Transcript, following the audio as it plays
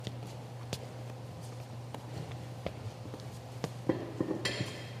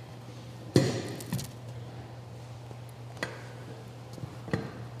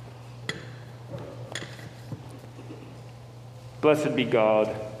Blessed be God,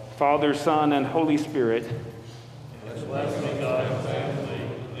 Father, Son, and Holy Spirit. Blessed be God and family,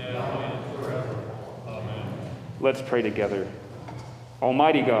 now and forever. Amen. Let's pray together.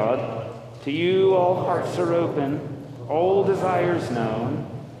 Almighty God, to you all hearts are open, all desires known,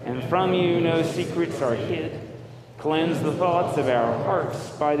 and from you no secrets are hid. Cleanse the thoughts of our hearts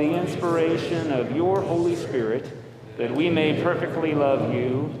by the inspiration of your Holy Spirit, that we may perfectly love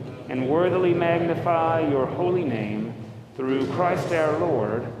you and worthily magnify your holy name, through Christ our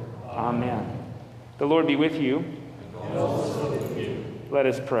Lord. Amen. The Lord be with you. And also with you. Let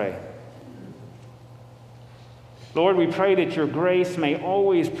us pray. Lord, we pray that your grace may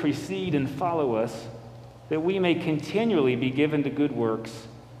always precede and follow us, that we may continually be given to good works.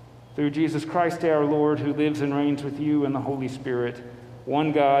 Through Jesus Christ our Lord, who lives and reigns with you in the Holy Spirit,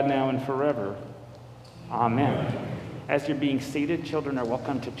 one God, now and forever. Amen. As you're being seated, children are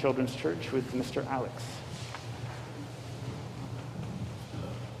welcome to Children's Church with Mr. Alex.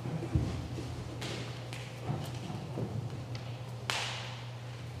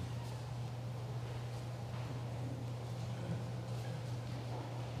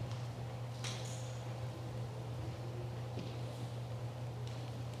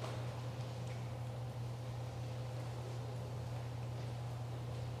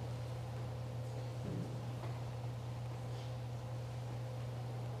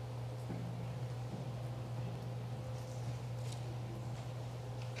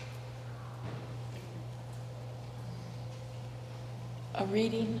 A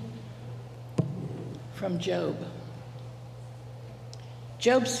reading from Job.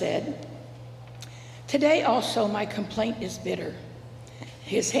 Job said, "Today also my complaint is bitter.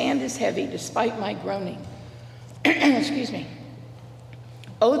 His hand is heavy despite my groaning." Excuse me.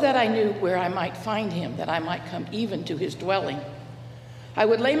 Oh, that I knew where I might find him, that I might come even to his dwelling. I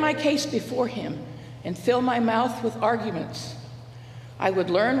would lay my case before him and fill my mouth with arguments. I would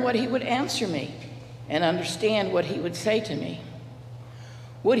learn what he would answer me and understand what he would say to me.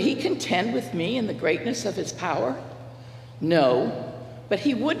 Would he contend with me in the greatness of his power? No, but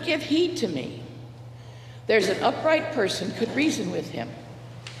he would give heed to me. There's an upright person could reason with him,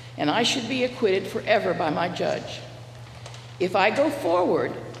 and I should be acquitted forever by my judge. If I go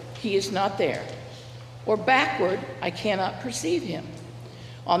forward, he is not there, or backward, I cannot perceive him.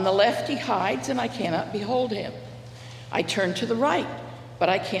 On the left he hides, and I cannot behold him. I turn to the right, but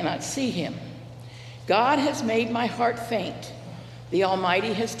I cannot see him. God has made my heart faint. The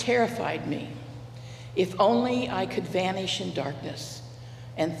Almighty has terrified me. If only I could vanish in darkness,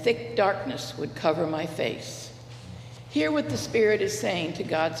 and thick darkness would cover my face. Hear what the Spirit is saying to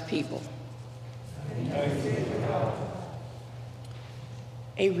God's people.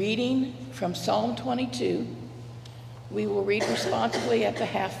 A reading from Psalm 22. We will read responsibly at the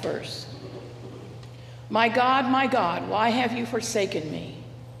half verse. My God, why have you forsaken me?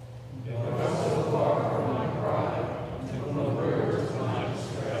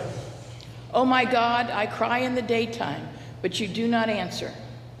 Oh my God, I cry in the daytime, but you do not answer.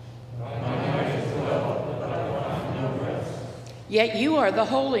 Yet you are the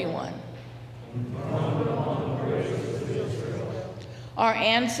Holy One. Our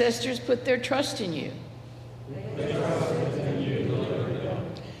ancestors put their trust in you.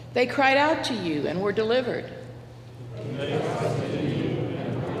 They cried out to you and were delivered.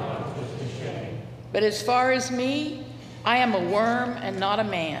 But as far as me, I am a worm and not a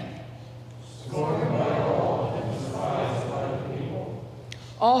man.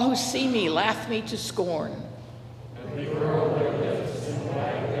 All who see me laugh me to scorn.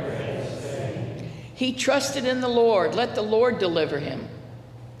 He trusted in the Lord. Let the Lord deliver him.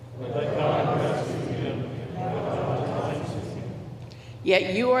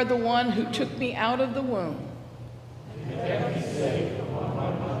 Yet you are the one who took me out of the womb.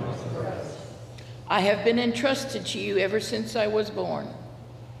 I have been entrusted to you ever since I was born.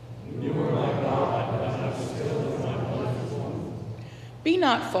 Be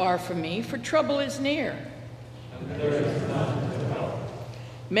not far from me, for trouble is near.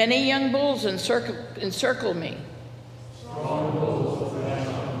 Many young bulls encircle me.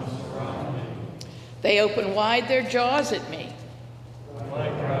 They open wide their jaws at me.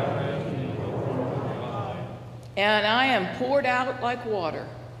 And I am poured out like water.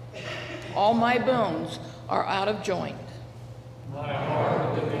 All my bones are out of joint. My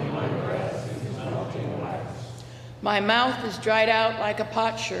heart within my breast is melting wax. My mouth is dried out like a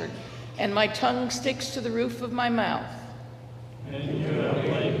potsherd, and my tongue sticks to the roof of my mouth. And you have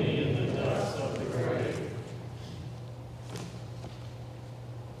laid me in the dust of the grave.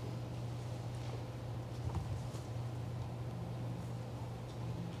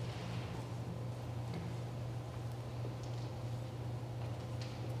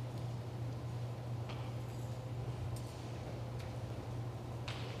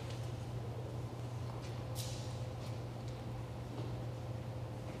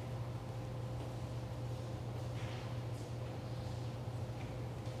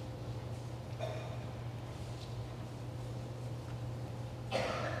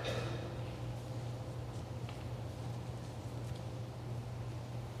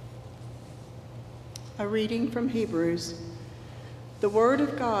 A reading from Hebrews. The word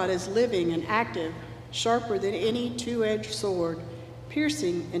of God is living and active, sharper than any two-edged sword,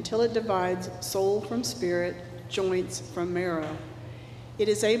 piercing until it divides soul from spirit, joints from marrow. It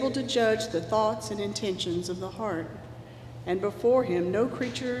is able to judge the thoughts and intentions of the heart. And before him no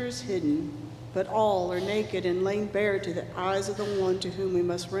creature is hidden, but all are naked and laid bare to the eyes of the one to whom we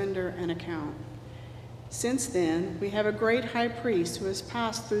must render an account. Since then, we have a great high priest who has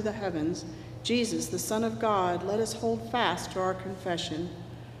passed through the heavens, Jesus, the Son of God. Let us hold fast to our confession.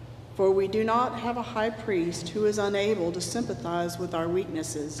 For we do not have a high priest who is unable to sympathize with our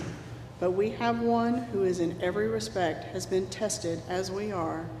weaknesses, but we have one who is in every respect has been tested as we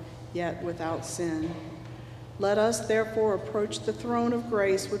are, yet without sin. Let us therefore approach the throne of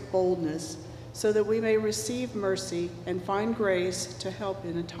grace with boldness, so that we may receive mercy and find grace to help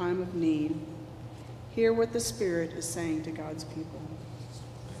in a time of need. Hear what the Spirit is saying to God's people.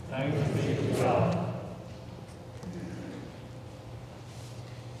 Thanks be to God.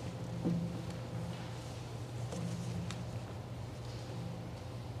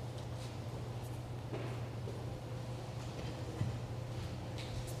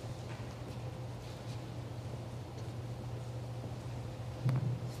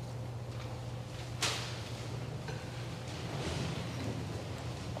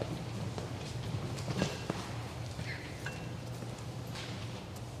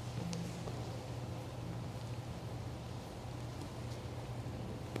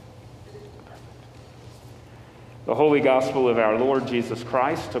 The Holy Gospel of our Lord Jesus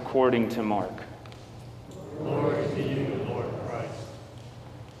Christ according to Mark. Glory to you, Lord Christ.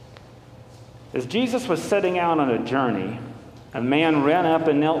 As Jesus was setting out on a journey, a man ran up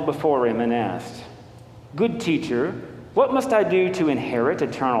and knelt before him and asked, "Good teacher, what must I do to inherit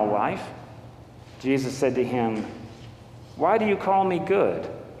eternal life?" Jesus said to him, "Why do you call me good?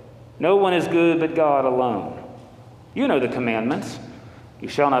 No one is good but God alone. You know the commandments. You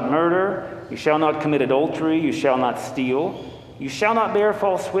shall not murder. You shall not commit adultery. You shall not steal. You shall not bear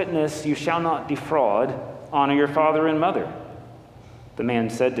false witness. You shall not defraud. Honor your father and mother." The man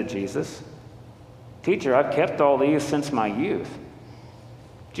said to Jesus, "Teacher, I've kept all these since my youth."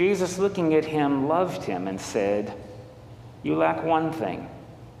 Jesus, looking at him, loved him and said, "You lack one thing.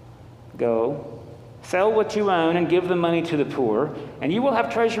 Go, sell what you own and give the money to the poor, and you will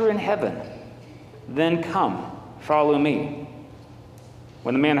have treasure in heaven. Then come, follow me."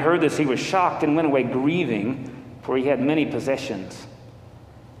 When the man heard this, he was shocked and went away grieving, for he had many possessions.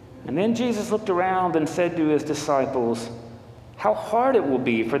 And then Jesus looked around and said to his disciples, "How hard it will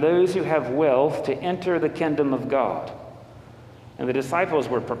be for those who have wealth to enter the kingdom of God." And the disciples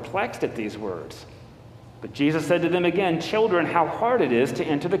were perplexed at these words. But Jesus said to them again, "Children, how hard it is to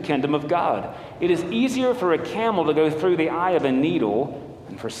enter the kingdom of God. It is easier for a camel to go through the eye of a needle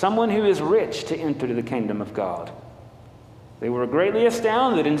than for someone who is rich to enter the kingdom of God." They were greatly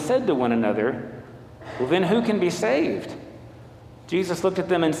astounded and said to one another, "Well, then who can be saved?" Jesus looked at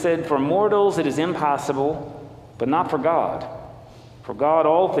them and said, "For mortals it is impossible, but not for God. For God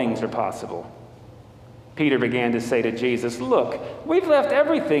all things are possible." Peter began to say to Jesus, "Look, we've left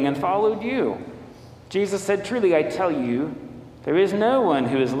everything and followed you." Jesus said, "Truly I tell you, there is no one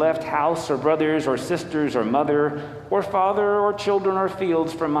who has left house or brothers or sisters or mother or father or children or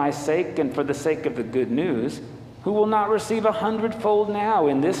fields for my sake and for the sake of the good news, who will not receive 100-fold now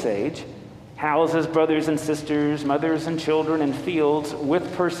in this age, houses, brothers and sisters, mothers and children, and fields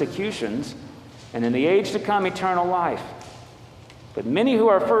with persecutions, and in the age to come eternal life. But many who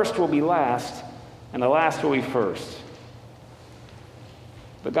are first will be last, and the last will be first."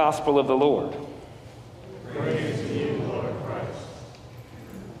 The Gospel of the Lord. Praise to you, Lord Christ.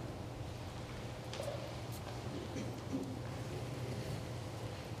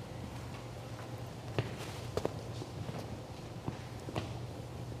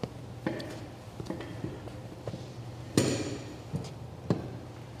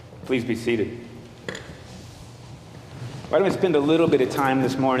 Please be seated. Why don't we spend a little bit of time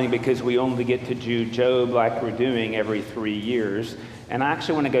this morning, because we only get to do Job like we're doing every 3 years. And I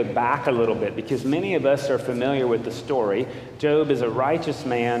actually want to go back a little bit, because many of us are familiar with the story. Job is a righteous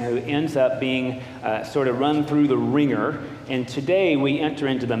man who ends up being sort of run through the ringer. And today we enter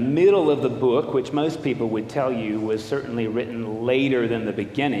into the middle of the book, which most people would tell you was certainly written later than the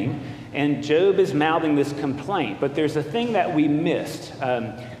beginning. And Job is mouthing this complaint. But there's a thing that we missed.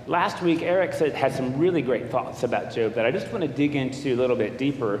 Last week, Eric had some really great thoughts about Job that I just want to dig into a little bit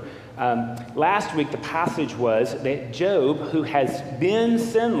deeper. Last week, the passage was that Job, who has been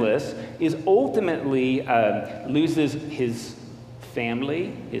sinless, is ultimately loses his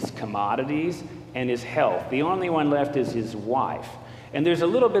family, his commodities, and his health. The only one left is his wife. And there's a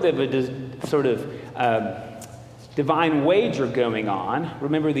little bit of a sort of divine wager going on.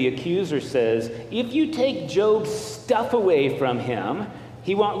 Remember, the accuser says, if you take Job's stuff away from him,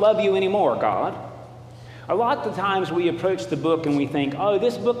 he won't love you anymore, God. A lot of times we approach the book and we think, oh,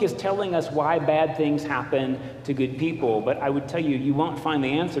 this book is telling us why bad things happen to good people. But I would tell you, you won't find the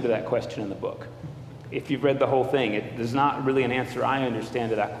answer to that question in the book. If you've read the whole thing, there's not really an answer I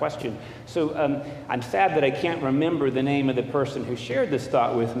understand to that question. So I'm sad that I can't remember the name of the person who shared this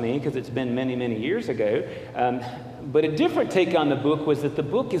thought with me, because it's been many, many years ago. But a different take on the book was that the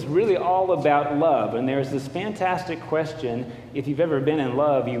book is really all about love. And there's this fantastic question, if you've ever been in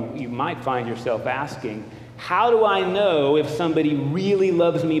love, you might find yourself asking, how do I know if somebody really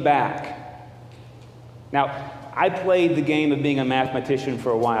loves me back? Now, I played the game of being a mathematician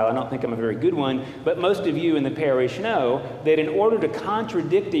for a while. I don't think I'm a very good one, but most of you in the parish know that in order to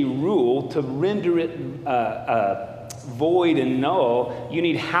contradict a rule, to render it void and null, you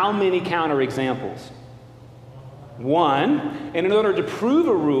need how many counterexamples? One. And in order to prove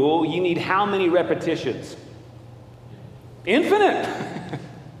a rule, you need how many repetitions? Infinite.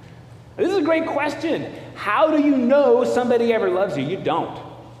 This is a great question. How do you know somebody ever loves you? You don't.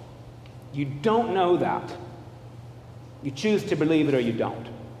 You don't know that. You choose to believe it or you don't.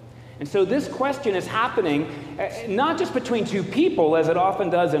 And so this question is happening not just between two people, as it often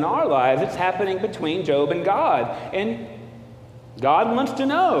does in our lives. It's happening between Job and God. And God wants to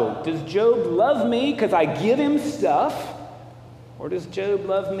know, does Job love me because I give him stuff? Or does Job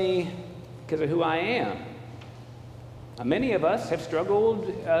love me because of who I am? Many of us have struggled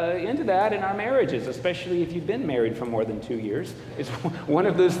into that in our marriages, especially if you've been married for more than 2 years. It's one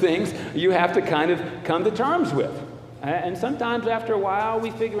of those things you have to kind of come to terms with. And sometimes after a while,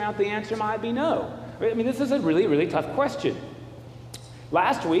 we figure out the answer might be no. I mean, this is a really, really tough question.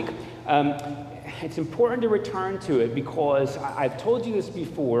 Last week, it's important to return to it because I've told you this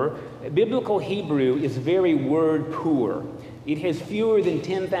before. Biblical Hebrew is very word poor. It has fewer than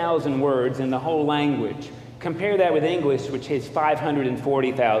 10,000 words in the whole language. Compare that with English, which has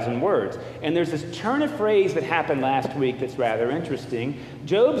 540,000 words. And there's this turn of phrase that happened last week that's rather interesting.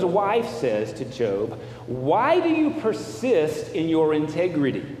 Job's wife says to Job, why do you persist in your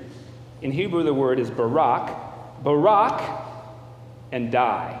integrity? In Hebrew, the word is barak, and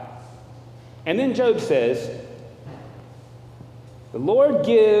die. And then Job says, the Lord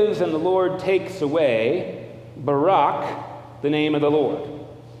gives and the Lord takes away, barak, the name of the Lord.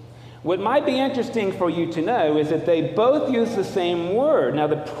 What might be interesting for you to know is that they both use the same word. Now,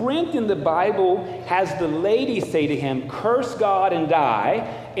 the print in the Bible has the lady say to him, curse God and die.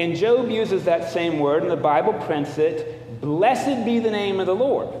 And Job uses that same word, and the Bible prints it, blessed be the name of the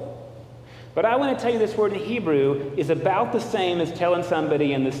Lord. But I want to tell you this word in Hebrew is about the same as telling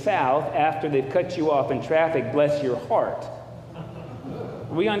somebody in the South after they've cut you off in traffic, bless your heart.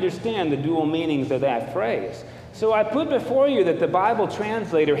 We understand the dual meanings of that phrase. So I put before you that the Bible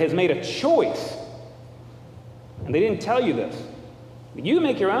translator has made a choice. And they didn't tell you this. You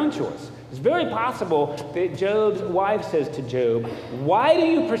make your own choice. It's very possible that Job's wife says to Job, why do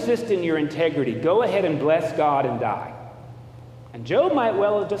you persist in your integrity? Go ahead and bless God and die. And Job might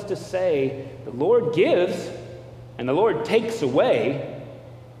well just to say, the Lord gives and the Lord takes away.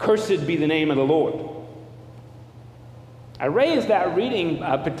 Cursed be the name of the Lord. I raise that reading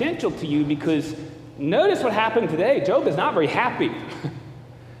potential to you because notice what happened today. Job is not very happy.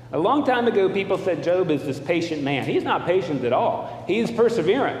 A long time ago, people said Job is this patient man. He's not patient at all. He's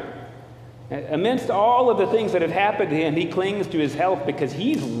perseverant. Amidst all of the things that have happened to him, he clings to his health because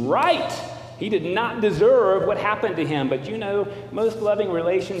he's right. He did not deserve what happened to him. But you know, most loving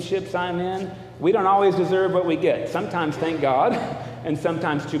relationships I'm in, we don't always deserve what we get. Sometimes thank God, and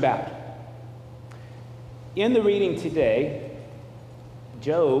sometimes too bad. In the reading today,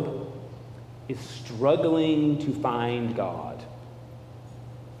 Job is struggling to find God.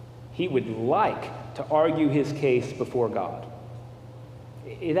 He would like to argue his case before God.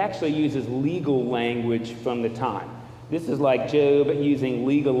 It actually uses legal language from the time. This is like Job using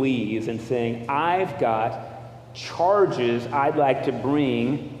legalese and saying, I've got charges I'd like to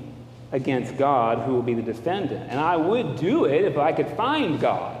bring against God who will be the defendant. And I would do it if I could find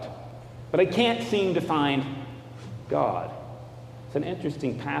God. But I can't seem to find God. It's an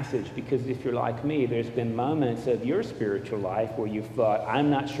interesting passage because if you're like me, there's been moments of your spiritual life where you've thought, I'm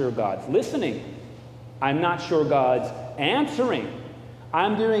not sure God's listening. I'm not sure God's answering.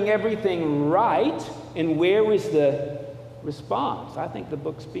 I'm doing everything right, and where is the response? I think the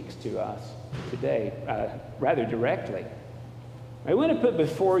book speaks to us today rather directly. I want to put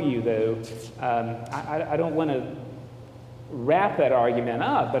before you, though, I don't want to wrap that argument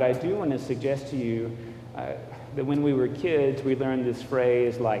up, but I do want to suggest to you that when we were kids, we learned this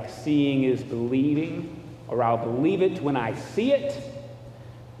phrase like, seeing is believing, or I'll believe it when I see it.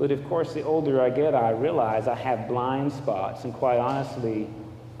 But of course, the older I get, I realize I have blind spots, and quite honestly,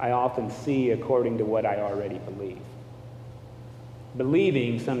 I often see according to what I already believe.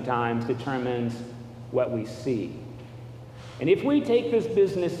 Believing sometimes determines what we see. And if we take this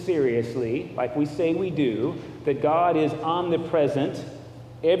business seriously, like we say we do, that God is omnipresent,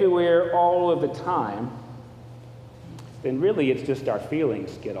 everywhere, all of the time, then really it's just our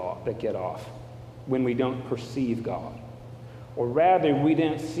feelings that get off when we don't perceive God. Or rather, we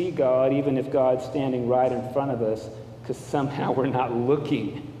don't see God even if God's standing right in front of us because somehow we're not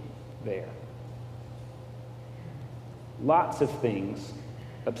looking there. Lots of things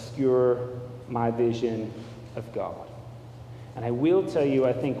obscure my vision of God. And I will tell you,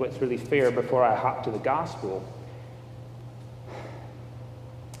 I think, what's really fair before I hop to the gospel.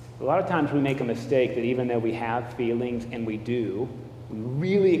 A lot of times we make a mistake that even though we have feelings, and we do, we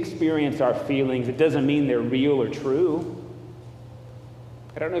really experience our feelings, it doesn't mean they're real or true.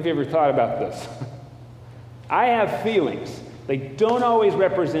 I don't know if you ever thought about this. I have feelings. They don't always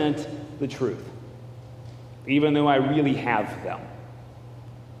represent the truth, even though I really have them.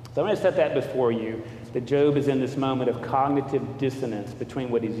 So I'm going to set that before you, that Job is in this moment of cognitive dissonance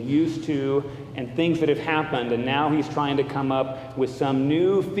between what he's used to and things that have happened, and now he's trying to come up with some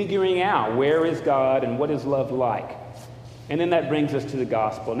new figuring out where is God and what is love like. And then that brings us to the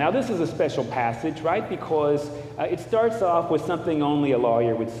gospel. Now this is a special passage, right? Because it starts off with something only a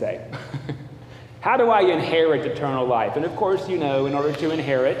lawyer would say. How do I inherit eternal life? And of course, you know, in order to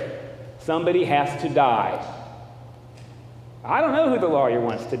inherit, somebody has to die. I don't know who the lawyer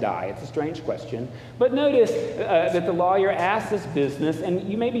wants to die. It's a strange question. But notice that the lawyer asks this business, and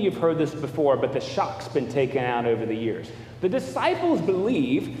maybe you've heard this before, but the shock's been taken out over the years. The disciples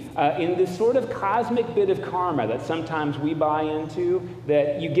believe in this sort of cosmic bit of karma that sometimes we buy into,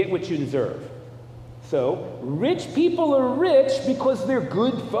 that you get what you deserve. So, rich people are rich because they're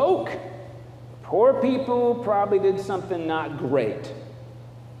good folk. Poor people probably did something not great.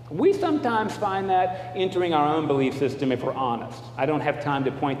 We sometimes find that entering our own belief system if we're honest. I don't have time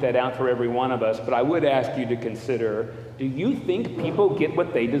to point that out for every one of us, but I would ask you to consider, do you think people get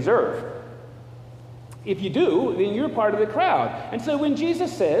what they deserve? If you do, then you're part of the crowd. And so when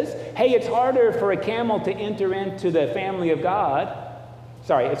Jesus says, hey, it's harder for a camel to enter into the family of God,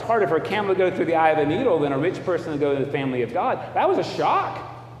 it's harder for a camel to go through the eye of a needle than a rich person to go to the family of God, that was a shock.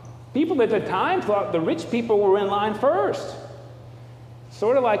 People at the time thought the rich people were in line first.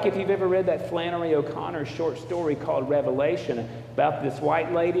 Sort of like if you've ever read that Flannery O'Connor short story called Revelation about this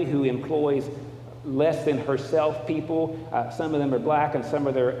white lady who employs less than herself people. Some of them are black and some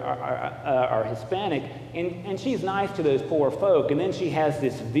of them are Hispanic. And she's nice to those poor folk. And then she has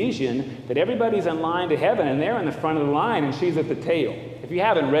this vision that everybody's in line to heaven and they're in the front of the line and she's at the tail. If you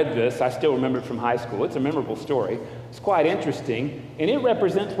haven't read this, I still remember it from high school. It's a memorable story. It's quite interesting. And it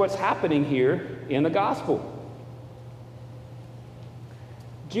represents what's happening here in the gospel.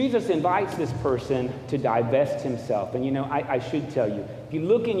 Jesus invites this person to divest himself. And you know, I should tell you, if you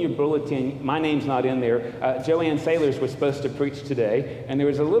look in your bulletin, my name's not in there. Joanne Sailors was supposed to preach today, and there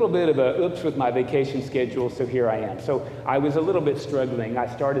was a little bit of a oops with my vacation schedule, so here I am. So I was a little bit struggling.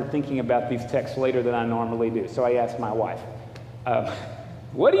 I started thinking about these texts later than I normally do. So I asked my wife,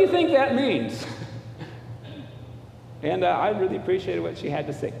 what do you think that means? And I really appreciated what she had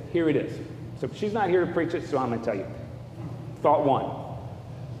to say. Here it is. So she's not here to preach it, so I'm going to tell you. Thought one.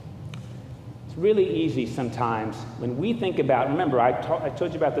 It's really easy sometimes when we think about, remember, I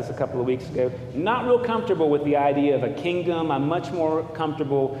told you about this a couple of weeks ago, not real comfortable with the idea of a kingdom. I'm much more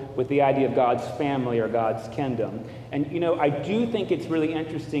comfortable with the idea of God's family or God's kingdom. And, you know, I do think it's really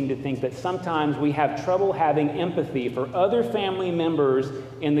interesting to think that sometimes we have trouble having empathy for other family members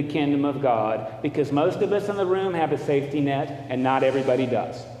in the kingdom of God because most of us in the room have a safety net and not everybody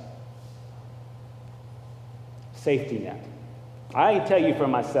does. Safety net. I can tell you for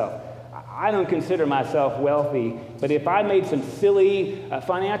myself, I don't consider myself wealthy, but if I made some silly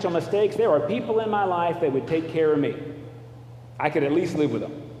financial mistakes, there are people in my life that would take care of me. I could at least live with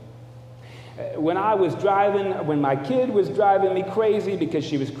them. When my kid was driving me crazy because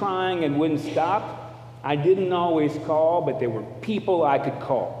she was crying and wouldn't stop, I didn't always call, but there were people I could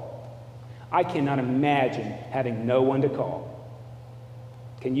call. I cannot imagine having no one to call.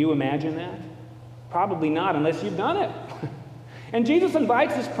 Can you imagine that? Probably not unless you've done it. And Jesus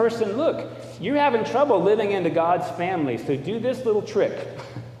invites this person, look, you're having trouble living into God's family, so do this little trick.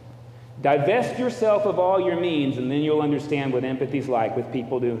 Divest yourself of all your means, and then you'll understand what empathy's like with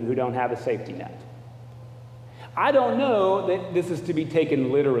people who don't have a safety net. I don't know that this is to be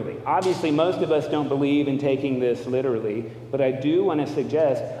taken literally. Obviously, most of us don't believe in taking this literally, but I do want to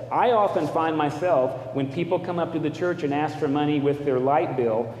suggest, I often find myself, when people come up to the church and ask for money with their light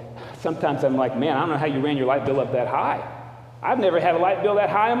bill, sometimes I'm like, man, I don't know how you ran your light bill up that high. I've never had a light bill that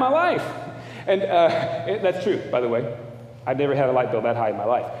high in my life. And that's true, by the way. I've never had a light bill that high in my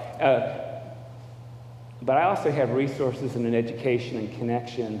life. But I also have resources and an education and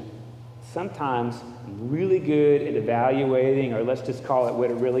connection. Sometimes I'm really good at evaluating, or let's just call it what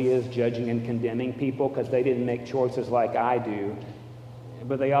it really is, judging and condemning people because they didn't make choices like I do.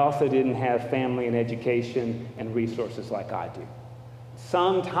 But they also didn't have family and education and resources like I do.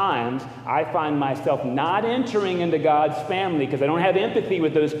 Sometimes I find myself not entering into God's family because I don't have empathy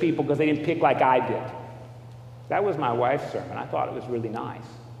with those people because they didn't pick like I did. That was my wife's sermon. I thought it was really nice.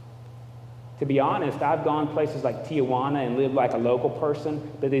 To be honest, I've gone places like Tijuana and lived like a local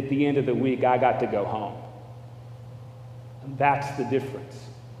person, but at the end of the week, I got to go home. And that's the difference.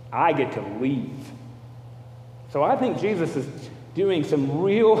 I get to leave. So I think Jesus is doing some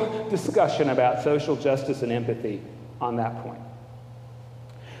real discussion about social justice and empathy on that point.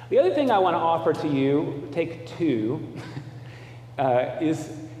 The other thing I want to offer to you, take two, is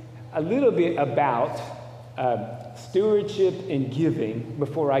a little bit about stewardship and giving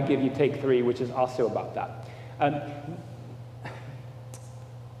before I give you take three, which is also about that.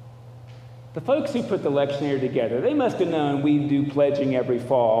 The folks who put the lectionary together, they must have known we do pledging every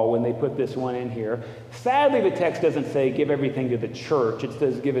fall when they put this one in here. Sadly, the text doesn't say give everything to the church. It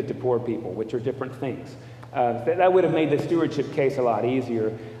says give it to poor people, which are different things. That would have made the stewardship case a lot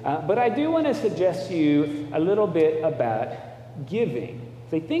easier. But I do want to suggest to you a little bit about giving.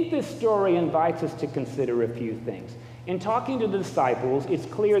 So I think this story invites us to consider a few things. In talking to the disciples, it's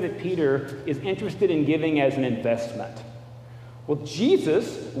clear that Peter is interested in giving as an investment. Well,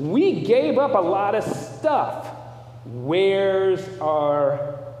 Jesus, we gave up a lot of stuff. Where's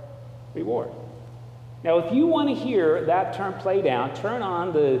our reward? Now, if you want to hear that term played out, turn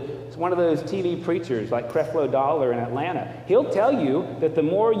on one of those TV preachers like Creflo Dollar in Atlanta. He'll tell you that the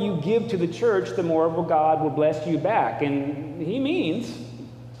more you give to the church, the more God will bless you back. And he means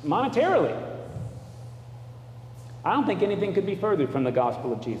monetarily. I don't think anything could be further from the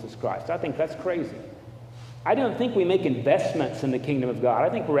gospel of Jesus Christ. I think that's crazy. I don't think we make investments in the kingdom of God. I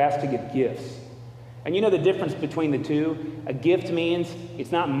think we're asked to give gifts. And you know the difference between the two? A gift means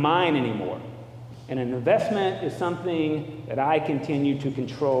it's not mine anymore. And an investment is something that I continue to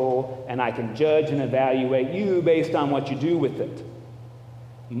control, and I can judge and evaluate you based on what you do with it.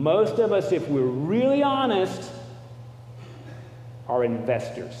 Most of us, if we're really honest, are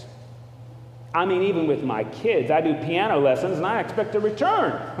investors. I mean, even with my kids, I do piano lessons and I expect a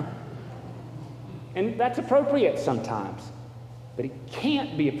return. And that's appropriate sometimes, but it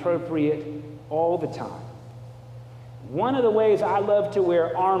can't be appropriate all the time. One of the ways I love to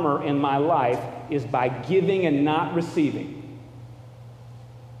wear armor in my life is by giving and not receiving.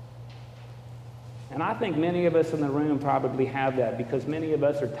 And I think many of us in the room probably have that because many of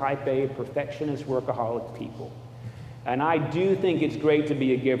us are type A, perfectionist, workaholic people. And I do think it's great to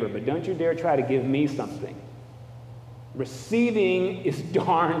be a giver, but don't you dare try to give me something. Receiving is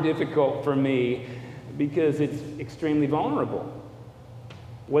darn difficult for me because it's extremely vulnerable.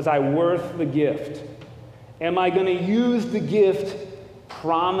 Was I worth the gift? Am I going to use the gift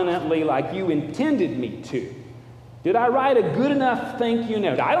prominently like you intended me to? Did I write a good enough thank you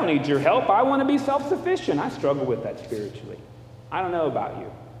note? I don't need your help. I want to be self-sufficient. I struggle with that spiritually. I don't know about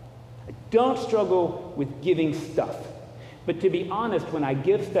you. I don't struggle with giving stuff. But to be honest, when I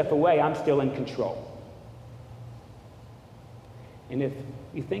give stuff away, I'm still in control. And if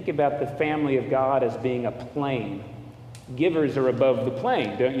you think about the family of God as being a plane, givers are above the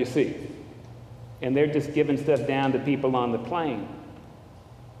plane, don't you see? And they're just giving stuff down to people on the plane.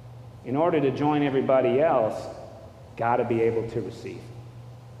 In order to join everybody else, got to be able to receive.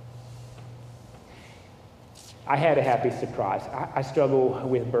 I had a happy surprise. I struggle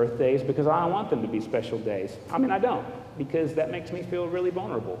with birthdays because I don't want them to be special days. I mean, I don't, because that makes me feel really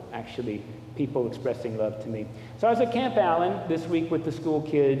vulnerable, actually, people expressing love to me. So I was at Camp Allen this week with the school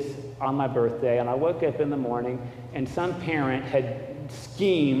kids on my birthday, and I woke up in the morning, and some parent had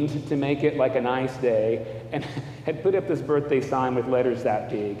schemed to make it like a nice day and had put up this birthday sign with letters that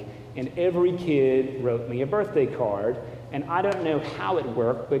big, and every kid wrote me a birthday card, and I don't know how it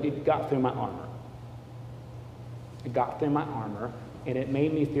worked, but it got through my armor. It got through my armor, and it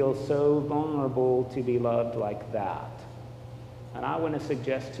made me feel so vulnerable to be loved like that. And I want to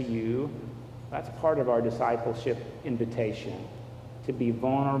suggest to you, that's part of our discipleship invitation, to be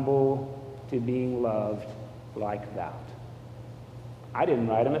vulnerable to being loved like that. I didn't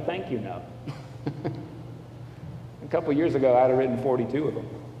write him a thank you note. couple years ago, I'd have written 42 of them.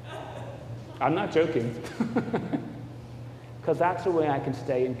 I'm not joking. Because that's the way I can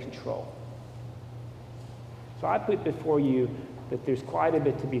stay in control. So I put before you that there's quite a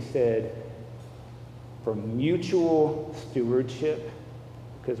bit to be said for mutual stewardship,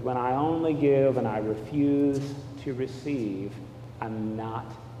 because when I only give and I refuse to receive, I'm not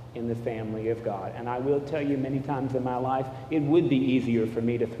in the family of God. And I will tell you many times in my life, it would be easier for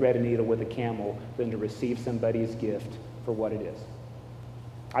me to thread a needle with a camel than to receive somebody's gift for what it is.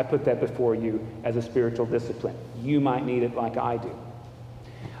 I put that before you as a spiritual discipline. You might need it like I do.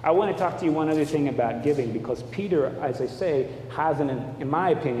 I want to talk to you one other thing about giving, because Peter, as I say, in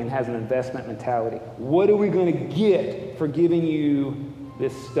my opinion, has an investment mentality. What are we going to get for giving you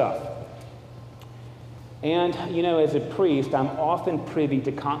this stuff? And, you know, as a priest, I'm often privy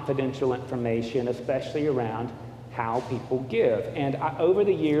to confidential information, especially around how people give. And over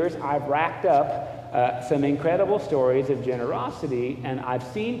the years, I've racked up some incredible stories of generosity, and I've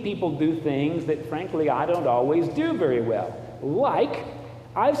seen people do things that, frankly, I don't always do very well. Like,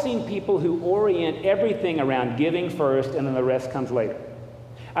 I've seen people who orient everything around giving first and then the rest comes later.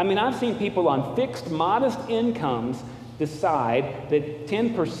 I mean, I've seen people on fixed, modest incomes decide that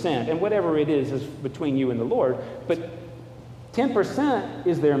 10%, and whatever it is between you and the Lord, but 10%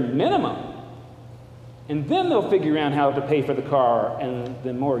 is their minimum. And then they'll figure out how to pay for the car and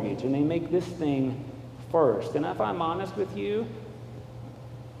the mortgage, and they make this thing first. And if I'm honest with you,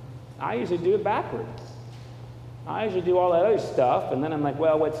 I usually do it backwards. I usually do all that other stuff, and then I'm like,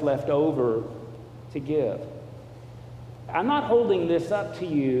 well, what's left over to give? I'm not holding this up to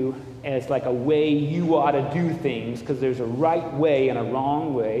you as like a way you ought to do things, because there's a right way and a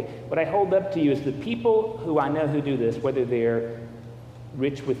wrong way. What I hold up to you is the people who I know who do this, whether they're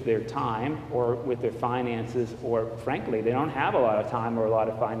rich with their time or with their finances, or frankly, they don't have a lot of time or a lot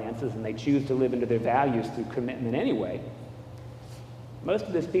of finances, and they choose to live into their values through commitment anyway. Most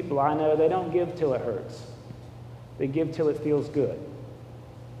of these people I know, they don't give till it hurts. They give till it feels good.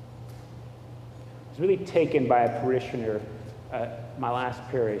 I was really taken by a parishioner, my last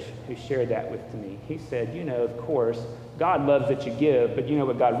parish, who shared that with me. He said, you know, of course, God loves that you give, but you know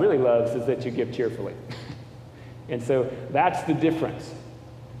what God really loves is that you give cheerfully. And so that's the difference.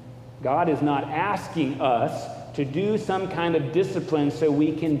 God is not asking us to do some kind of discipline so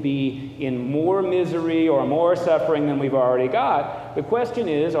we can be in more misery or more suffering than we've already got. The question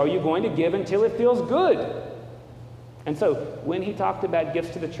is, are you going to give until it feels good? And so when he talked about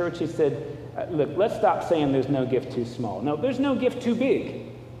gifts to the church, he said, look, let's stop saying there's no gift too small. No, there's no gift too big.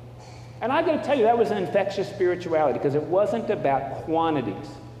 And I've got to tell you, that was an infectious spirituality, because it wasn't about quantities.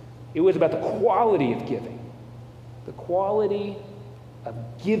 It was about the quality of giving. The quality of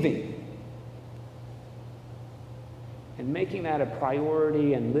giving. And making that a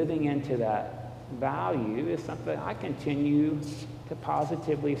priority and living into that value is something I continue to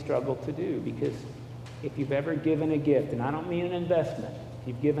positively struggle to do, because if you've ever given a gift, and I don't mean an investment, if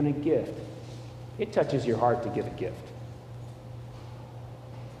you've given a gift, it touches your heart to give a gift.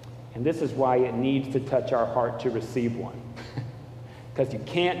 And this is why it needs to touch our heart to receive one. Because you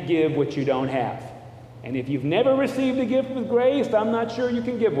can't give what you don't have. And if you've never received a gift with grace, I'm not sure you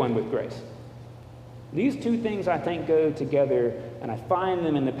can give one with grace. These two things, I think, go together, and I find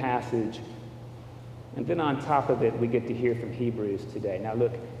them in the passage. And then on top of it, we get to hear from Hebrews today. Now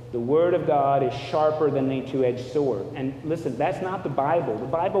look, the Word of God is sharper than a two-edged sword. And listen, that's not the Bible. The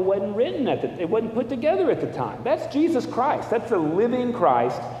Bible wasn't written it wasn't put together at the time. That's Jesus Christ. That's the living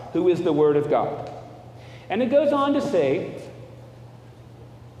Christ who is the Word of God. And it goes on to say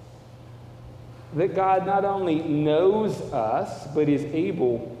that God not only knows us, but is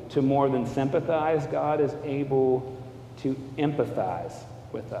able to more than sympathize. God is able to empathize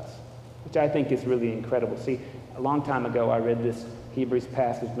with us, which I think is really incredible. See, a long time ago, I read this Hebrews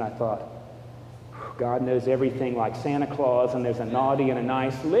passage, and I thought, God knows everything like Santa Claus, and there's a naughty and a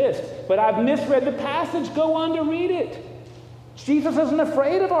nice list. But I've misread the passage. Go on to read it. Jesus isn't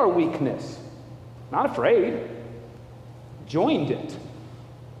afraid of our weakness. Not afraid. Joined it.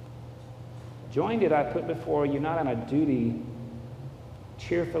 Joined it, I put before you, not on a duty,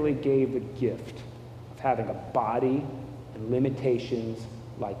 cheerfully gave the gift of having a body and limitations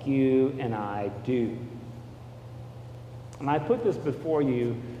like you and I do. And I put this before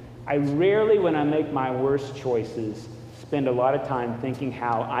you. I rarely, when I make my worst choices, spend a lot of time thinking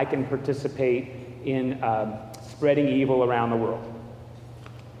how I can participate in spreading evil around the world.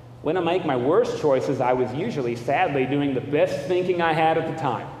 When I make my worst choices, I was usually, sadly, doing the best thinking I had at the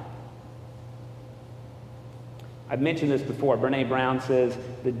time. I've mentioned this before. Brené Brown says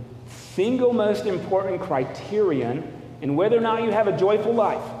the single most important criterion in whether or not you have a joyful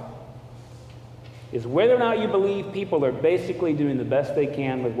life is whether or not you believe people are basically doing the best they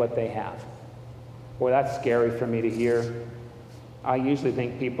can with what they have. Boy, that's scary for me to hear. I usually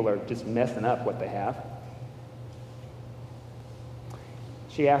think people are just messing up what they have.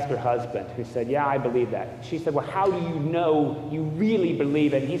 She asked her husband, who said, yeah, I believe that. She said, well, how do you know you really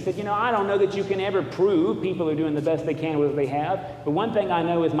believe it? And he said, I don't know that you can ever prove people are doing the best they can with what they have, but one thing I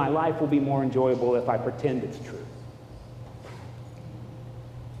know is my life will be more enjoyable if I pretend it's true.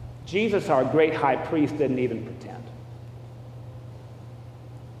 Jesus, our great high priest, didn't even pretend.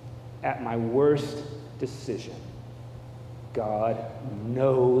 At my worst decision, God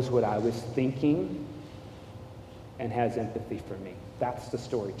knows what I was thinking and has empathy for me. That's the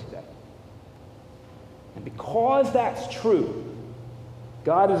story today. And because that's true,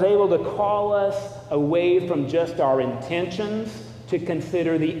 God is able to call us away from just our intentions to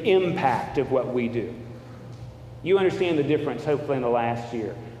consider the impact of what we do. You understand the difference, hopefully, in the last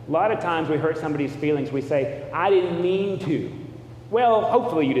year. A lot of times we hurt somebody's feelings. We say, I didn't mean to. Well,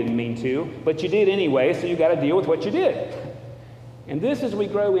 hopefully you didn't mean to, but you did anyway, so you got to deal with what you did. And this, as we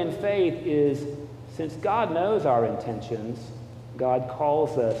grow in faith, is since God knows our intentions, God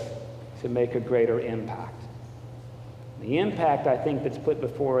calls us to make a greater impact. The impact, I think, that's put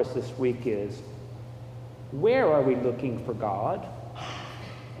before us this week is, where are we looking for God?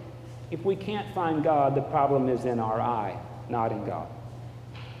 If we can't find God, the problem is in our eye, not in God.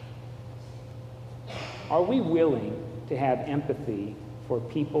 Are we willing to have empathy for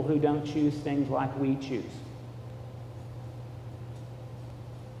people who don't choose things like we choose?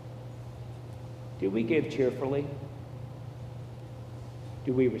 Do we give cheerfully?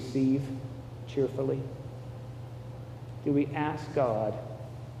 Do we receive cheerfully? Do we ask God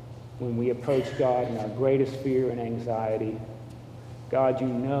when we approach God in our greatest fear and anxiety, God, you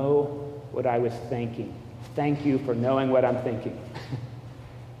know what I was thinking. Thank you for knowing what I'm thinking.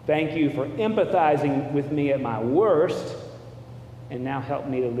 Thank you for empathizing with me at my worst, and now help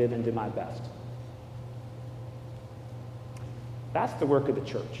me to live into my best. That's the work of the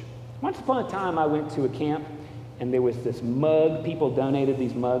church. Once upon a time, I went to a camp, and there was this mug. People donated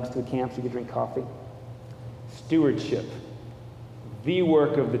these mugs to the camp so you could drink coffee. Stewardship, the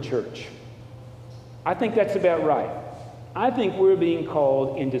work of the church. I think that's about right. I think we're being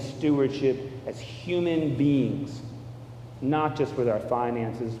called into stewardship as human beings, not just with our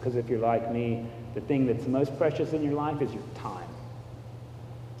finances, because if you're like me, the thing that's most precious in your life is your time.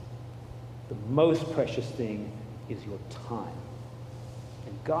 The most precious thing is your time.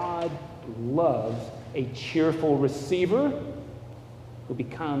 And God loves a cheerful receiver who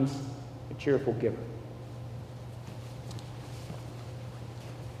becomes a cheerful giver.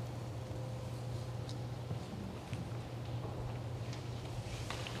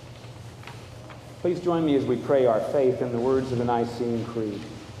 Please join me as we pray our faith in the words of the Nicene Creed.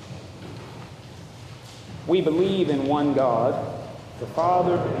 We believe in one God, the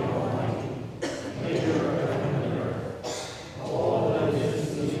Father, maker of heaven and earth, all that is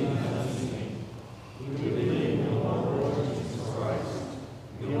seen and unseen. We believe in one Lord Jesus Christ,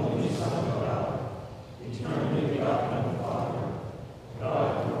 the only Son of God, eternally begotten of the Father,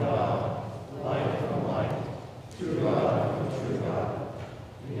 God from God, light from light, true God from true God,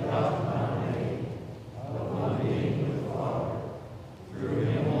 begotten not made, but one being with the Father. Through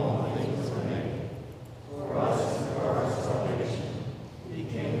him all things were made. For us and for our salvation, he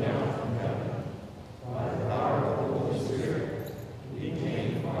came down from heaven. By the power of the Holy Spirit, he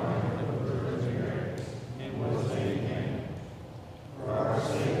came incarnate of the Virgin Mary and was made man. For our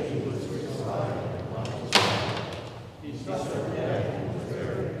sake he was crucified and punished. He suffered death and was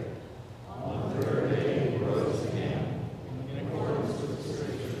buried. On the third day he rose again, in accordance with the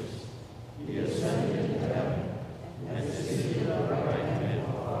Scriptures. He ascended into heaven and is seated at the right hand of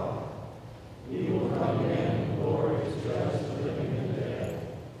the Father. He will come again in glory to judge the living and the dead,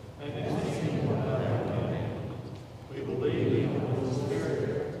 and his kingdom will have no end. We believe in the Holy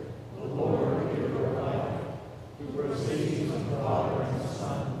Spirit, the Lord, giver of life, who proceeds from the Father and the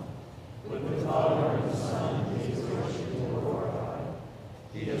Son. With the Father and the Son, he is worshipped and glorified.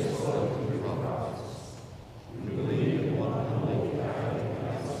 He has spoken through the prophets. We believe in one holy Catholic and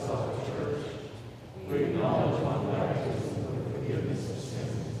Apostolic Church. We acknowledge one baptism for the forgiveness of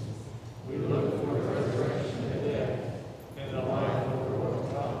sins. We look for the resurrection of the dead and the life of the world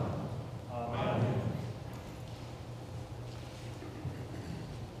to come. Amen.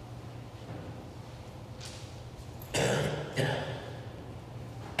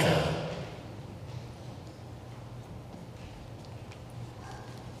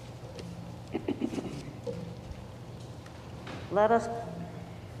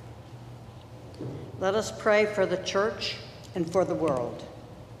 Let us pray for the church and for the world.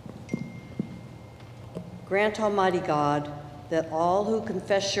 Grant, Almighty God, that all who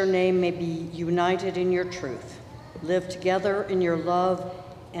confess your name may be united in your truth, live together in your love,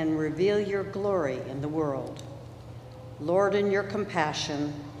 and reveal your glory in the world. Lord, in your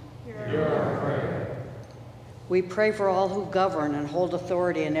compassion, hear our prayer. We pray for all who govern and hold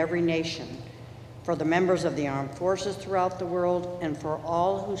authority in every nation, for the members of the armed forces throughout the world, and for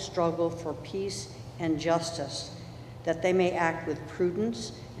all who struggle for peace and justice, that they may act with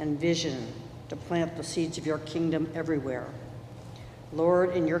prudence and vision to plant the seeds of your kingdom everywhere.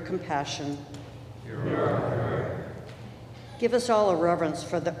 Lord, in your compassion, hear our prayer. Give us all a reverence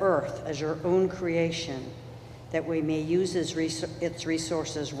for the earth as your own creation, that we may use its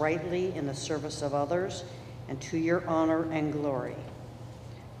resources rightly in the service of others and to your honor and glory.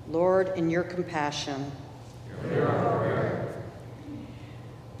 Lord, in your compassion, hear our prayer.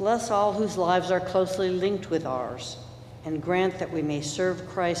 Bless all whose lives are closely linked with ours, and grant that we may serve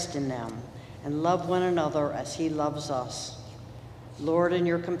Christ in them and love one another as he loves us. Lord, in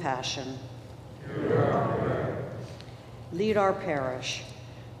your compassion, hear our prayer. Lead our parish.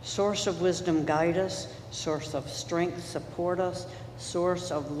 Source of wisdom, guide us. Source of strength, support us. Source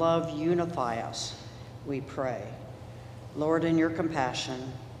of love, unify us, we pray. Lord, in your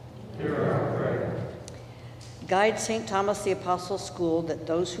compassion, hear our prayer. Guide St. Thomas the Apostle School, that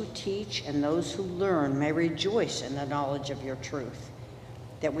those who teach and those who learn may rejoice in the knowledge of your truth,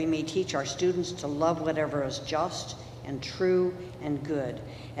 that we may teach our students to love whatever is just and true and good,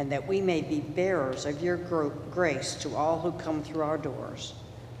 and that we may be bearers of your grace to all who come through our doors.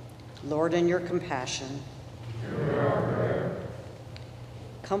 Lord, in your compassion, hear our prayer.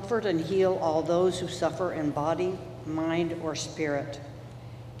 Comfort and heal all those who suffer in body, mind, or spirit.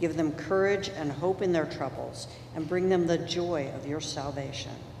 Give them courage and hope in their troubles, and bring them the joy of your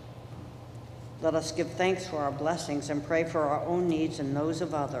salvation. Let us give thanks for our blessings and pray for our own needs and those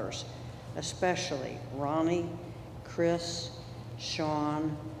of others, especially Ronnie, Chris,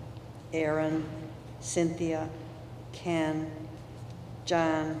 Sean, Aaron, Cynthia, Ken,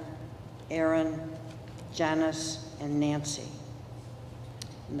 John, Aaron, Janice, and Nancy.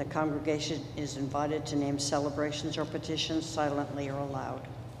 And the congregation is invited to name celebrations or petitions silently or aloud.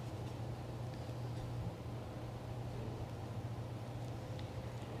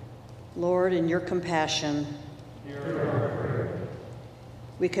 Lord, in your compassion, hear our prayer.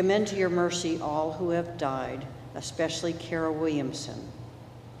 We commend to your mercy all who have died, especially Kara Williamson,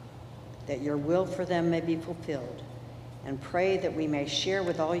 that your will for them may be fulfilled, and pray that we may share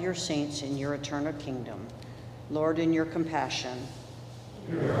with all your saints in your eternal kingdom. Lord, in your compassion,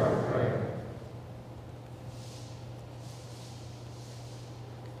 hear our prayer.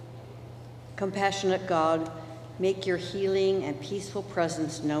 Compassionate God, make your healing and peaceful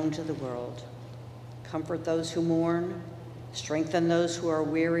presence known to the world. Comfort those who mourn, strengthen those who are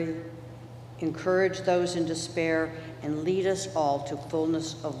weary, encourage those in despair, and lead us all to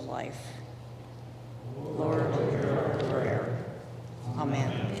fullness of life. Lord, hear our prayer.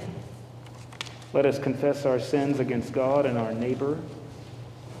 Amen. Let us confess our sins against God and our neighbor.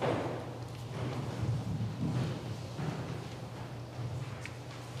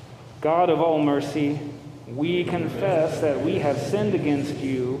 God of all mercy, we confess that we have sinned against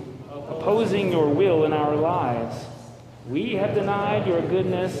you, opposing your will in our lives. We have denied your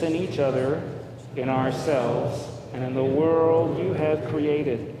goodness in each other, in ourselves, and in the world you have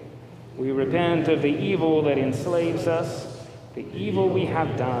created. We repent of the evil that enslaves us, the evil we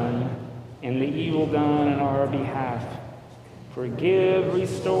have done, and the evil done in our behalf. Forgive,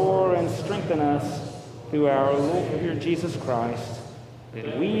 restore, and strengthen us through our Lord Jesus Christ,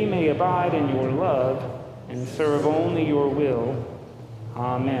 that we may abide in your love and serve only your will.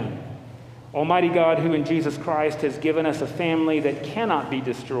 Amen. Almighty God, who in Jesus Christ has given us a family that cannot be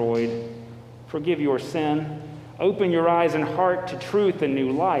destroyed, forgive your sin, open your eyes and heart to truth and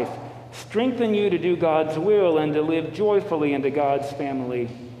new life, strengthen you to do God's will and to live joyfully into God's family.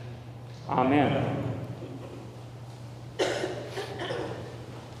 Amen.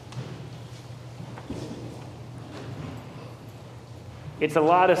 It's a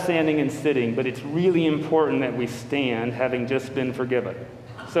lot of standing and sitting, but it's really important that we stand, having just been forgiven.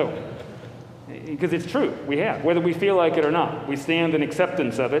 So, because it's true, we have, whether we feel like it or not. We stand in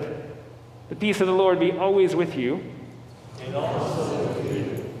acceptance of it. The peace of the Lord be always with you. And also with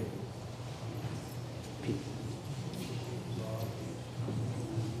you.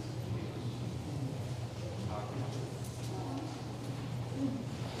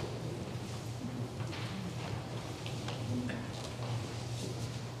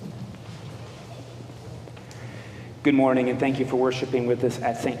 Good morning, and thank you for worshiping with us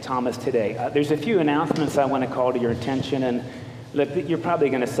at St. Thomas today. There's a few announcements I want to call to your attention, and Look, you're probably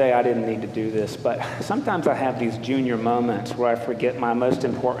going to say I didn't need to do this, but sometimes I have these junior moments where I forget my most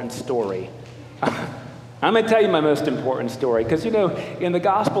important story. I'm going to tell you my most important story, because, in the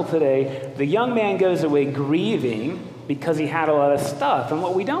gospel today, the young man goes away grieving because he had a lot of stuff, and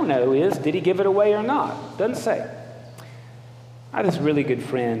what we don't know is, did he give it away or not? Doesn't say. I have this really good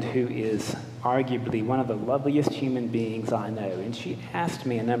friend who is arguably one of the loveliest human beings I know, and she asked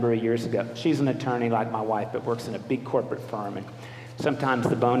me a number of years ago. She's an attorney like my wife, but works in a big corporate firm, and sometimes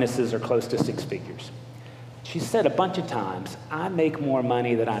the bonuses are close to 6 figures. She said a bunch of times, I make more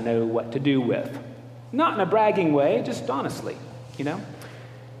money than I know what to do with. Not in a bragging way, just honestly,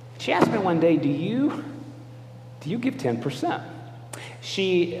 She asked me one day, do you give 10%?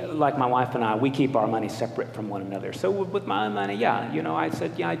 She, like my wife and I, we keep our money separate from one another. So with my own money, I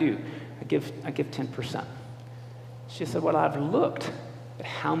said, yeah, I do. I give 10%. She said, well, I've looked at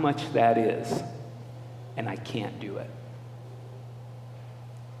how much that is, and I can't do it.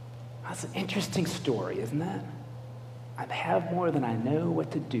 That's an interesting story, isn't that? I have more than I know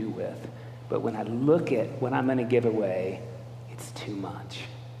what to do with, but when I look at what I'm going to give away, it's too much.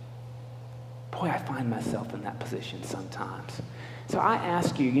 Boy, I find myself in that position sometimes. So I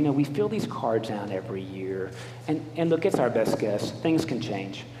ask you, we fill these cards out every year, and look, it's our best guess. Things can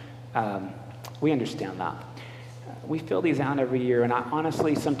change. We understand that. We fill these out every year, and I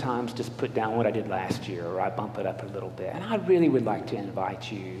honestly sometimes just put down what I did last year, or I bump it up a little bit. And I really would like to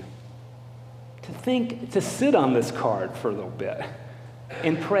invite you to sit on this card for a little bit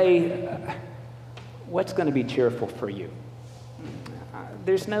and pray what's going to be cheerful for you.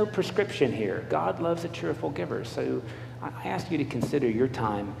 There's no prescription here. God loves a cheerful giver. So I ask you to consider your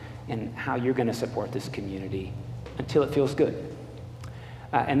time and how you're going to support this community until it feels good.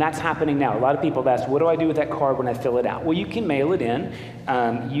 And that's happening now. A lot of people have asked, what do I do with that card when I fill it out? Well, you can mail it in.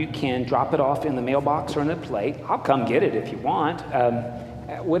 You can drop it off in the mailbox or in a plate. I'll come get it if you want.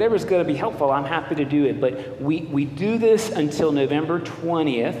 Whatever's going to be helpful, I'm happy to do it. But we do this until November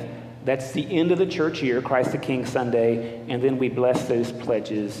 20th. That's the end of the church year, Christ the King Sunday, and then we bless those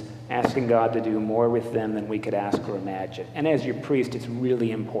pledges, asking God to do more with them than we could ask or imagine. And as your priest, it's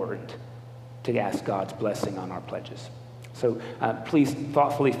really important to ask God's blessing on our pledges. So please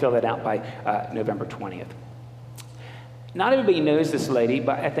thoughtfully fill that out by November 20th. Not everybody knows this lady,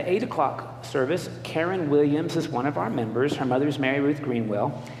 but at the 8 o'clock service, Karen Williams is one of our members. Her mother's Mary Ruth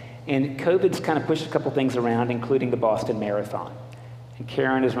Greenwell, and COVID's kind of pushed a couple things around, including the Boston Marathon. And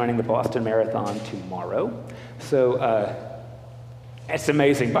Karen is running the Boston Marathon tomorrow. So it's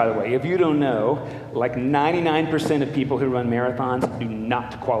amazing, by the way. If you don't know, like 99% of people who run marathons do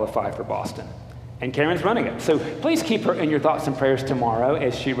not qualify for Boston. And Karen's running it. So please keep her in your thoughts and prayers tomorrow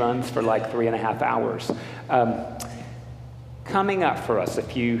as she runs for like 3.5 hours. Coming up for us, a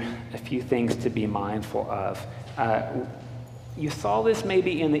few things to be mindful of. You saw this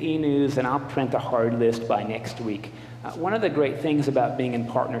maybe in the e-news, and I'll print a hard list by next week. One of the great things about being in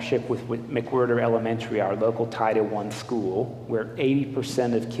partnership with McWhirter Elementary, our local Title I school, where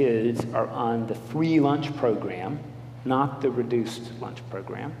 80% of kids are on the free lunch program, not the reduced lunch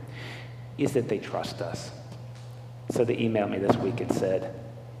program, is that they trust us. So they emailed me this week and said,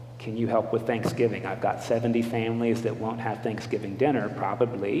 can you help with Thanksgiving? I've got 70 families that won't have Thanksgiving dinner,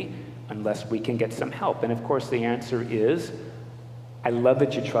 probably, unless we can get some help. And of course, the answer is, I love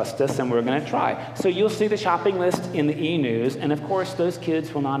that you trust us, and we're going to try. So you'll see the shopping list in the e-news, and of course, those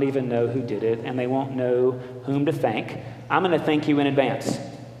kids will not even know who did it, and they won't know whom to thank. I'm going to thank you in advance.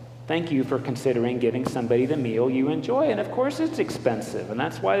 Thank you for considering giving somebody the meal you enjoy, and of course, it's expensive, and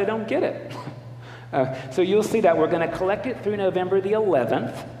that's why they don't get it. So you'll see that we're going to collect it through November the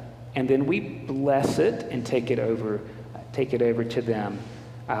 11th, and then we bless it and take it over to them,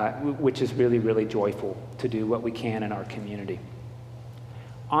 which is really, really joyful to do what we can in our community.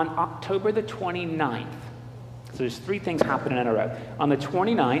 On October the 29th, so there's 3 things happening in a row. On the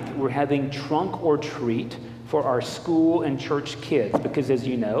 29th, we're having trunk or treat for our school and church kids, because as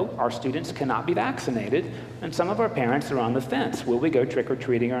you know, our students cannot be vaccinated, and some of our parents are on the fence. Will we go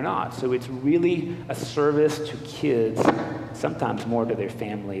trick-or-treating or not? So it's really a service to kids, sometimes more to their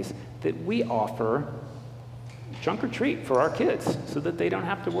families, that we offer trunk or treat for our kids so that they don't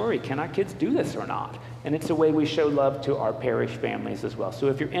have to worry, can our kids do this or not? And it's a way we show love to our parish families as well. So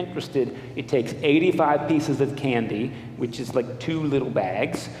if you're interested, it takes 85 pieces of candy, which is like 2 little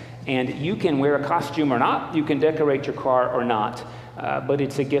bags, and you can wear a costume or not, you can decorate your car or not, but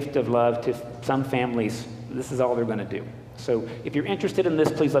it's a gift of love to some families. This is all they're going to do. So if you're interested in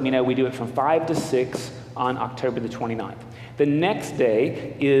this, please let me know. We do it from 5 to 6 on October the 29th. The next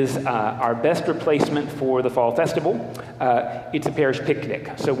day is our best replacement for the Fall Festival. It's a parish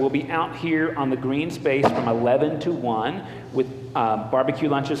picnic. So we'll be out here on the green space from 11 to 1 with barbecue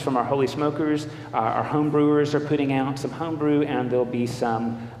lunches from our Holy Smokers. Our home brewers are putting out some home brew, and there'll be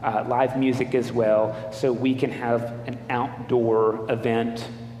some live music as well, so we can have an outdoor event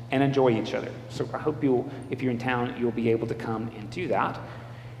and enjoy each other. So I hope if you're in town, you'll be able to come and do that.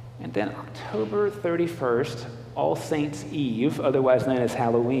 And then October 31st, All Saints Eve, otherwise known as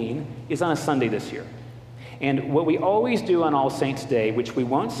Halloween, is on a Sunday this year. And what we always do on All Saints Day, which we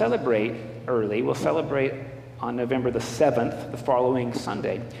won't celebrate early, we'll celebrate on November the 7th, the following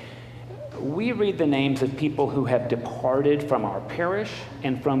Sunday, we read the names of people who have departed from our parish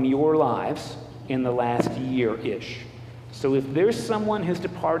and from your lives in the last year-ish. So if there's someone who's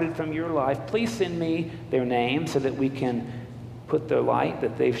departed from your life, please send me their name so that we can put the light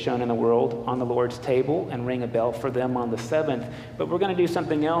that they've shown in the world on the Lord's table and ring a bell for them on the 7th. But we're going to do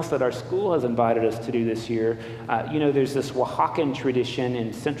something else that our school has invited us to do this year. There's this Oaxacan tradition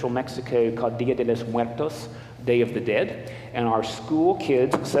in central Mexico called Dia de los Muertos, Day of the Dead. And our school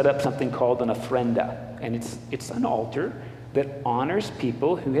kids set up something called an ofrenda. And it's an altar that honors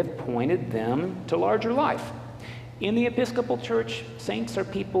people who have pointed them to larger life. In the Episcopal Church, saints are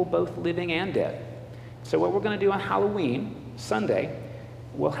people both living and dead. So what we're going to do on Halloween, Sunday,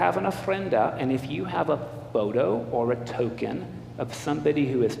 we'll have an ofrenda, and if you have a photo or a token of somebody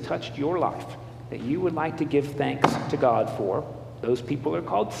who has touched your life that you would like to give thanks to God for, those people are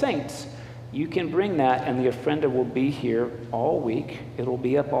called saints. You can bring that, and the ofrenda will be here all week. It'll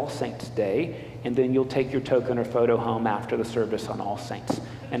be up All Saints Day, and then you'll take your token or photo home after the service on All Saints.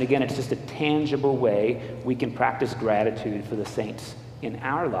 And again, it's just a tangible way we can practice gratitude for the saints in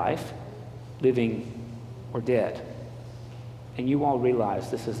our life, living or dead. And you all realize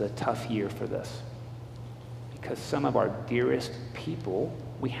this is a tough year for this, because some of our dearest people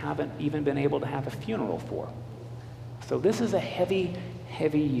we haven't even been able to have a funeral for. So this is a heavy,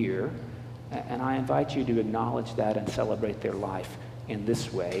 heavy year, and I invite you to acknowledge that and celebrate their life in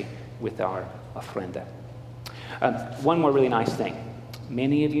this way with our ofrenda. One more really nice thing.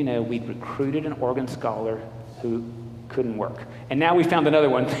 Many of you know we recruited an organ scholar who couldn't work. And now we found another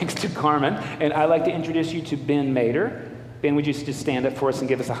one, thanks to Carmen. And I'd like to introduce you to Ben Mader. Ben, would you just stand up for us and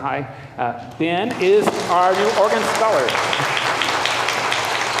give us a hi? Ben is our new organ scholar.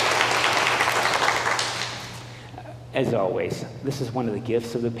 As always, this is one of the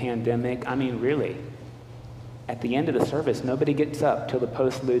gifts of the pandemic. I mean, really, at the end of the service, nobody gets up till the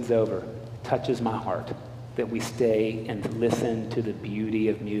postlude's over. It touches my heart that we stay and listen to the beauty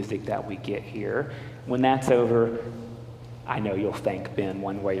of music that we get here. When that's over, I know you'll thank Ben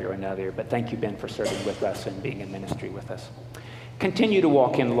one way or another, but thank you, Ben, for serving with us and being in ministry with us. Continue to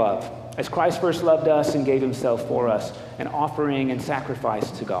walk in love, as Christ first loved us and gave himself for us, an offering and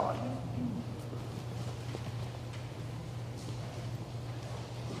sacrifice to God.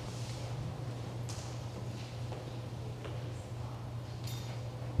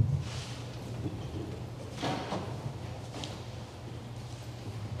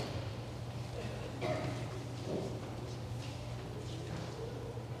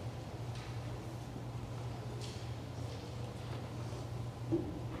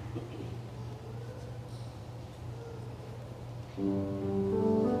 Oh,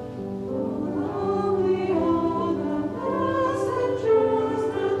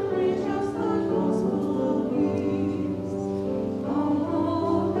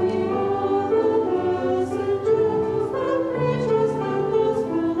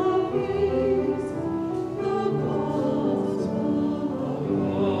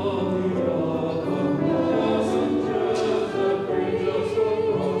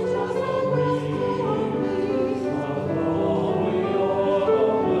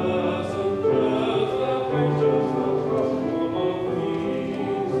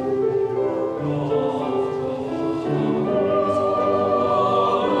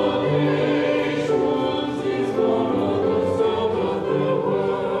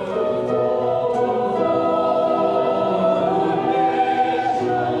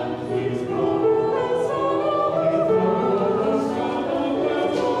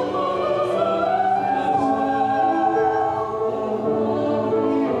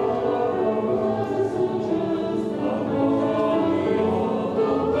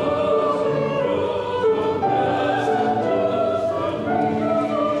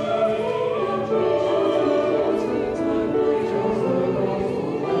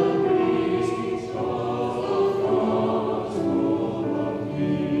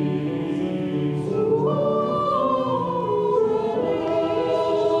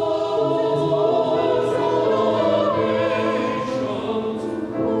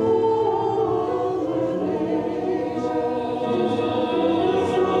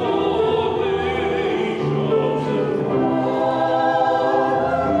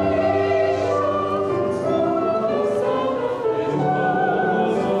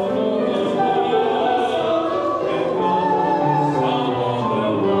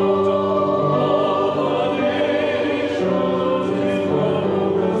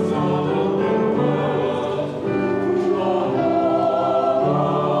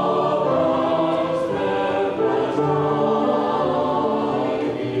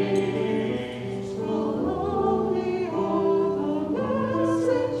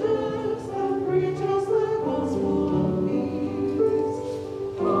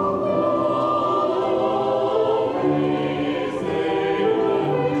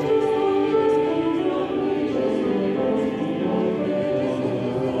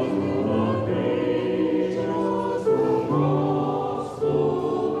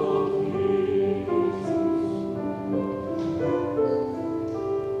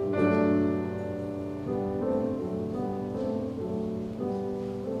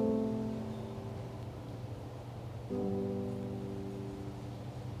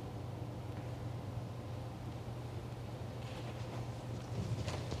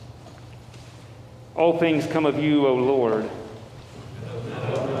 All things come of you, O Lord.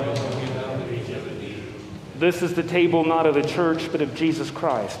 This is the table not of the church, but of Jesus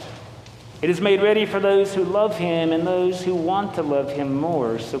Christ. It is made ready for those who love him and those who want to love him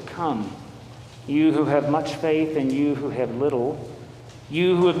more. So come, you who have much faith and you who have little,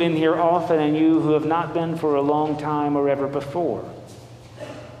 you who have been here often and you who have not been for a long time or ever before,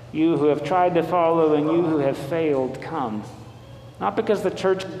 you who have tried to follow and you who have failed, come. Not because the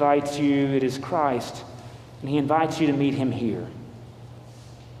church invites you, it is Christ, and he invites you to meet him here.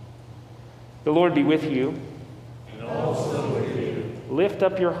 The Lord be with you. And also with you. Lift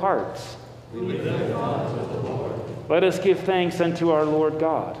up your hearts. We lift on to the Lord. Let us give thanks unto our Lord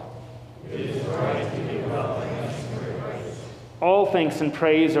God. It is right to give God thanks and praise. All thanks and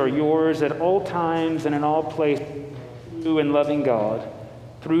praise are yours at all times and in all places, true and loving God,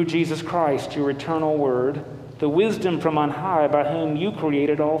 through Jesus Christ, your eternal word, the wisdom from on high by whom you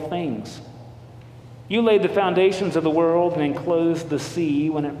created all things. You laid the foundations of the world and enclosed the sea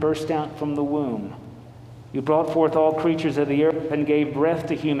when it burst out from the womb. You brought forth all creatures of the earth and gave breath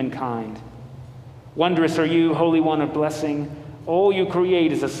to humankind. Wondrous are you, Holy One of blessing. All you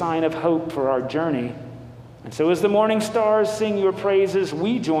create is a sign of hope for our journey. And so as the morning stars sing your praises,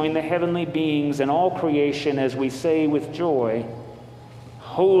 we join the heavenly beings and all creation as we say with joy,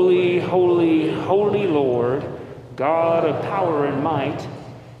 Holy, holy, holy Lord, God of power and might,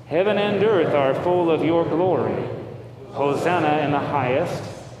 heaven and earth are full of your glory. Hosanna in the highest.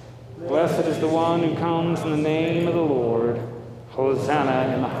 Blessed is the one who comes in the name of the Lord.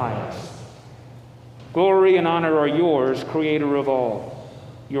 Hosanna in the highest. Glory and honor are yours, Creator of all.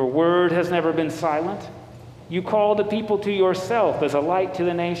 Your word has never been silent. You called the people to yourself as a light to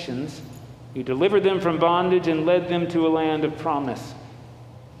the nations. You delivered them from bondage and led them to a land of promise.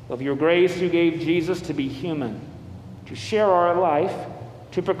 Of your grace, you gave Jesus to be human, to share our life,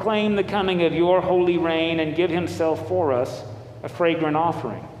 to proclaim the coming of your holy reign and give himself for us, a fragrant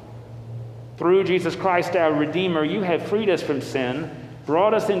offering. Through Jesus Christ, our Redeemer, you have freed us from sin,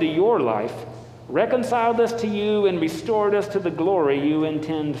 brought us into your life, reconciled us to you, and restored us to the glory you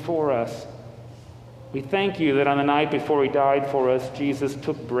intend for us. We thank you that on the night before he died for us, Jesus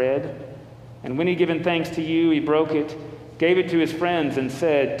took bread, and when he'd given thanks to you, he broke it, gave it to his friends, and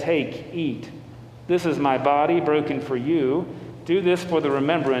said, "Take, eat. This is my body broken for you. Do this for the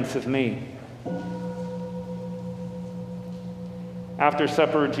remembrance of me." After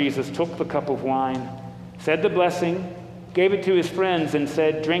supper, Jesus took the cup of wine, said the blessing, gave it to his friends, and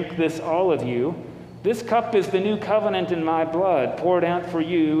said, "Drink this, all of you. This cup is the new covenant in my blood, poured out for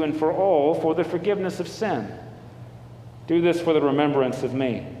you and for all for the forgiveness of sin. Do this for the remembrance of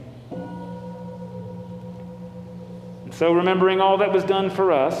me." And so, remembering all that was done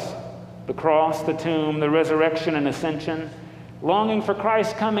for us, the cross, the tomb, the resurrection and ascension, longing for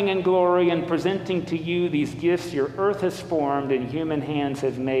Christ's coming in glory and presenting to you these gifts your earth has formed and human hands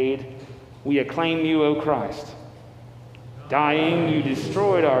have made, we acclaim you, O Christ. Dying, you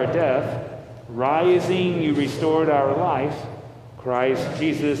destroyed our death. Rising, you restored our life. Christ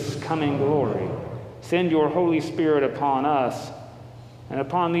Jesus, come in glory. Send your Holy Spirit upon us and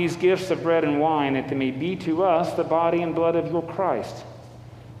upon these gifts of bread and wine, that they may be to us the body and blood of your Christ.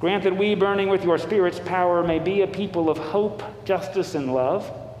 Grant that we, burning with your Spirit's power, may be a people of hope, justice, and love.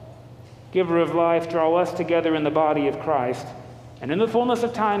 Giver of life, draw us together in the body of Christ, and in the fullness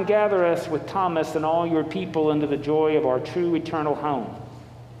of time gather us with Thomas and all your people into the joy of our true eternal home.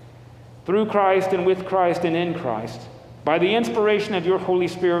 Through Christ and with Christ and in Christ, by the inspiration of your Holy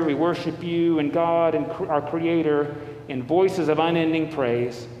Spirit, we worship you and God and our Creator in voices of unending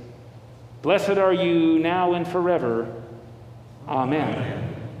praise. Blessed are you now and forever. Amen.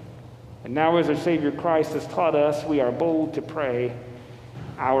 And now, as our Savior Christ has taught us, we are bold to pray,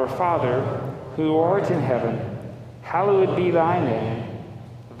 Our Father, who art in heaven, hallowed be thy name.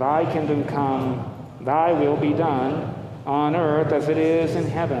 Thy kingdom come, thy will be done, on earth as it is in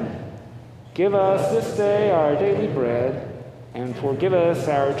heaven. Give us this day our daily bread, and forgive us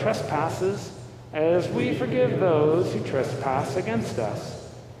our trespasses, as we forgive those who trespass against us.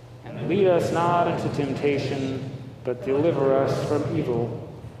 And lead us not into temptation, but deliver us from evil.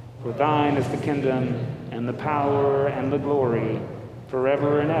 For thine is the kingdom, and the power, and the glory,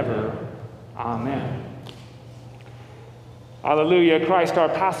 forever and ever. Amen. Alleluia, Christ our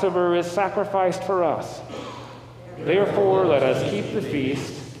Passover is sacrificed for us. Therefore, let us keep the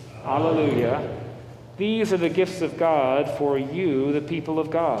feast. Alleluia. These are the gifts of God for you, the people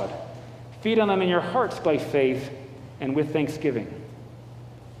of God. Feed on them in your hearts by faith and with thanksgiving.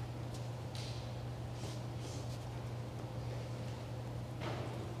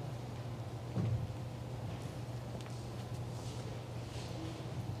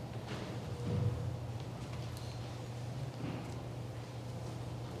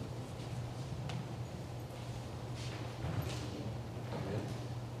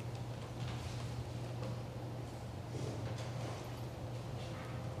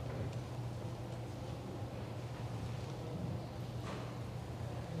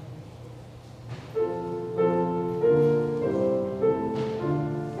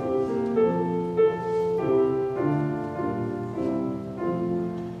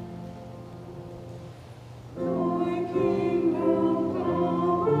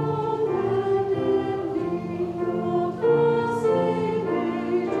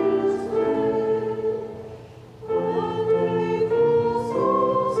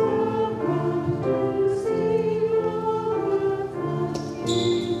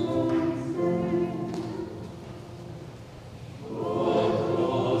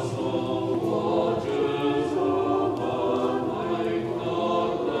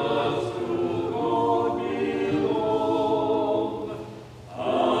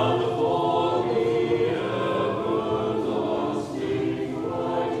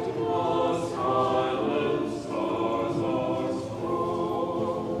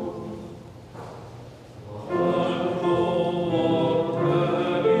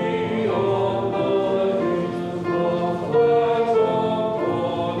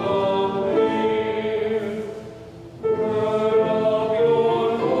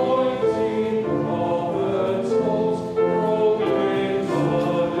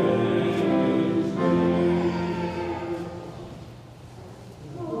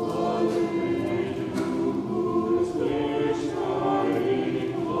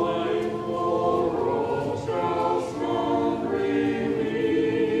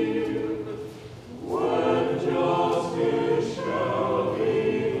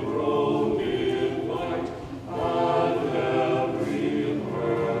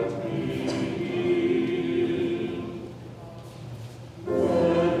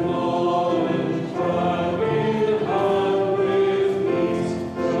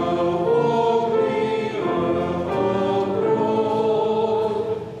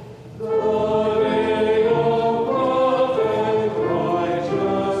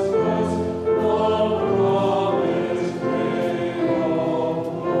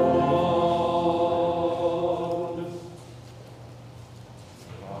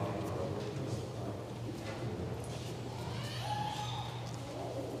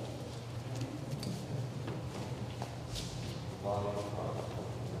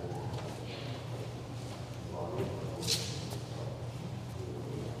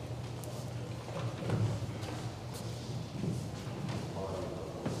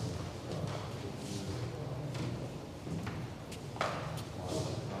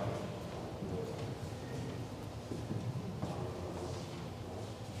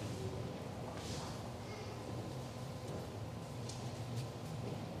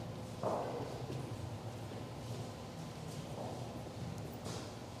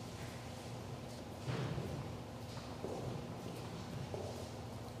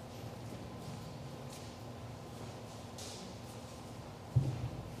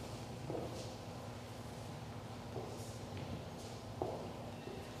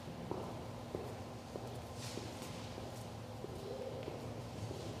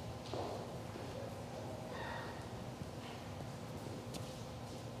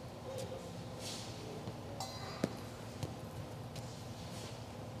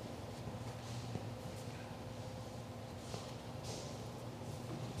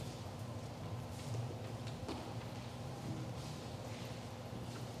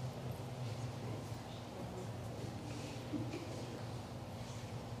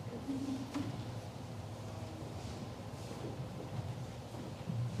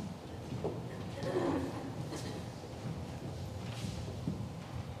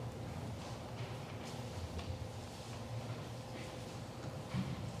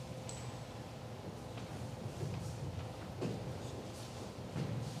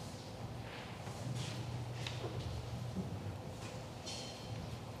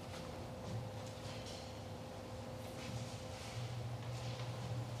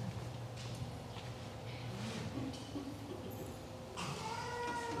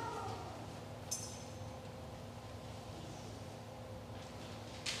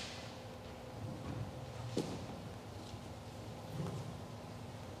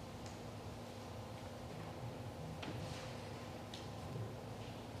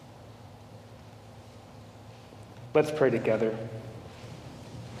 Let's pray together.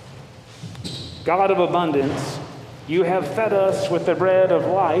 God of abundance, you have fed us with the bread of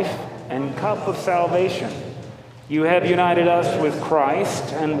life and cup of salvation. You have united us with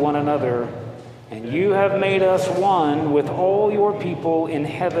Christ and one another, and you have made us one with all your people in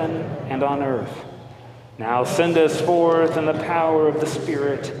heaven and on earth. Now send us forth in the power of the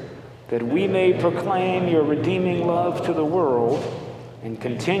Spirit, that we may proclaim your redeeming love to the world and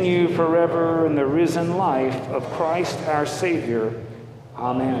continue forever in the risen life of Christ our Savior.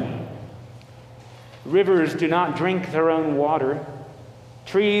 Amen. Rivers do not drink their own water.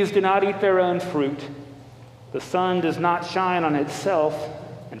 Trees do not eat their own fruit. The sun does not shine on itself,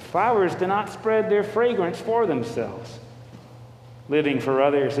 and flowers do not spread their fragrance for themselves. Living for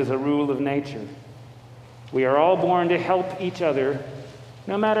others is a rule of nature. We are all born to help each other,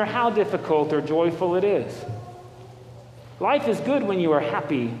 no matter how difficult or joyful it is. Life is good when you are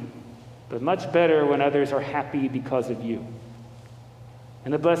happy, but much better when others are happy because of you.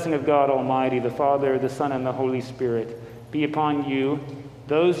 And the blessing of God Almighty, the Father, the Son, and the Holy Spirit be upon you,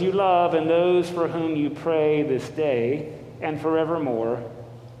 those you love, and those for whom you pray this day and forevermore.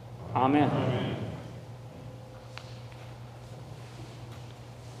 Amen. Amen.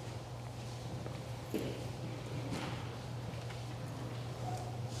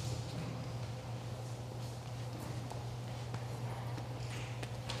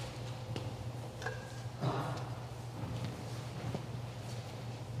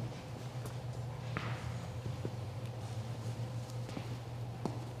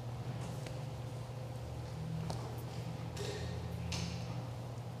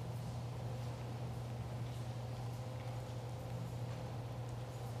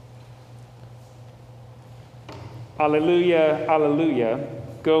 Alleluia, alleluia.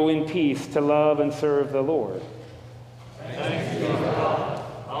 Go in peace to love and serve the Lord.